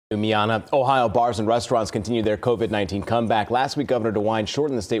Miana. Ohio bars and restaurants continue their COVID-19 comeback. Last week, Governor DeWine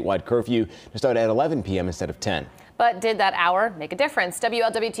shortened the statewide curfew to start at 11 p.m. instead of 10. But did that hour make a difference?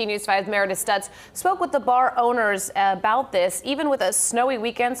 WLWT News 5's Meredith Stutz spoke with the bar owners about this. Even with a snowy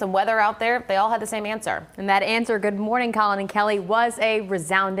weekend, some weather out there, they all had the same answer. And that answer, good morning, Colin and Kelly, was a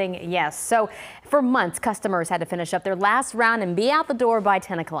resounding yes. So for months, customers had to finish up their last round and be out the door by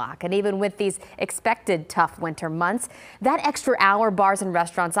 10 o'clock. And even with these expected tough winter months, that extra hour bars and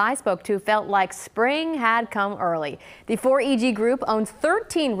restaurants I spoke to felt like spring had come early. The 4EG Group owns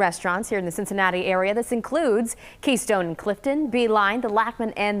 13 restaurants here in the Cincinnati area. This includes Keystone and Clifton, Beeline, the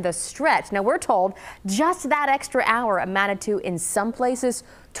Lackman, and the Stretch. Now, we're told just that extra hour amounted to, in some places,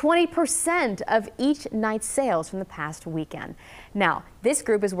 20% of each night's sales from the past weekend. Now, this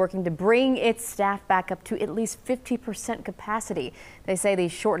group is working to bring its staff back up to at least 50% capacity. They say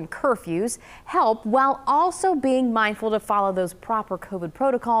these shortened curfews help while also being mindful to follow those proper COVID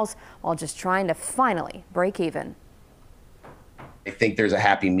protocols while just trying to finally break even. I think there's a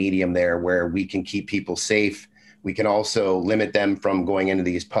happy medium there where we can keep people safe. We can also limit them from going into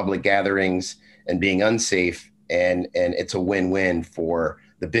these public gatherings and being unsafe. And it's a win-win for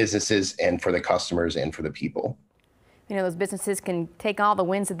the businesses and for the customers and for the people. You know, those businesses can take all the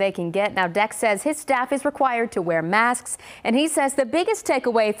wins that they can get. Now, Dex says his staff is required to wear masks, and he says the biggest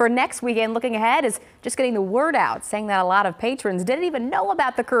takeaway for next weekend looking ahead is just getting the word out, saying that a lot of patrons didn't even know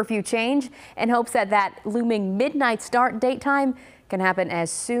about the curfew change and hopes that that looming midnight start date time can happen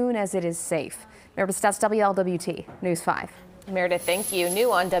as soon as it is safe. Meredith Stutz, WLWT News 5. Meredith, thank you.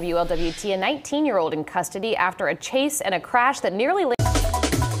 New on WLWT, a 19-year-old in custody after a chase and a crash that nearly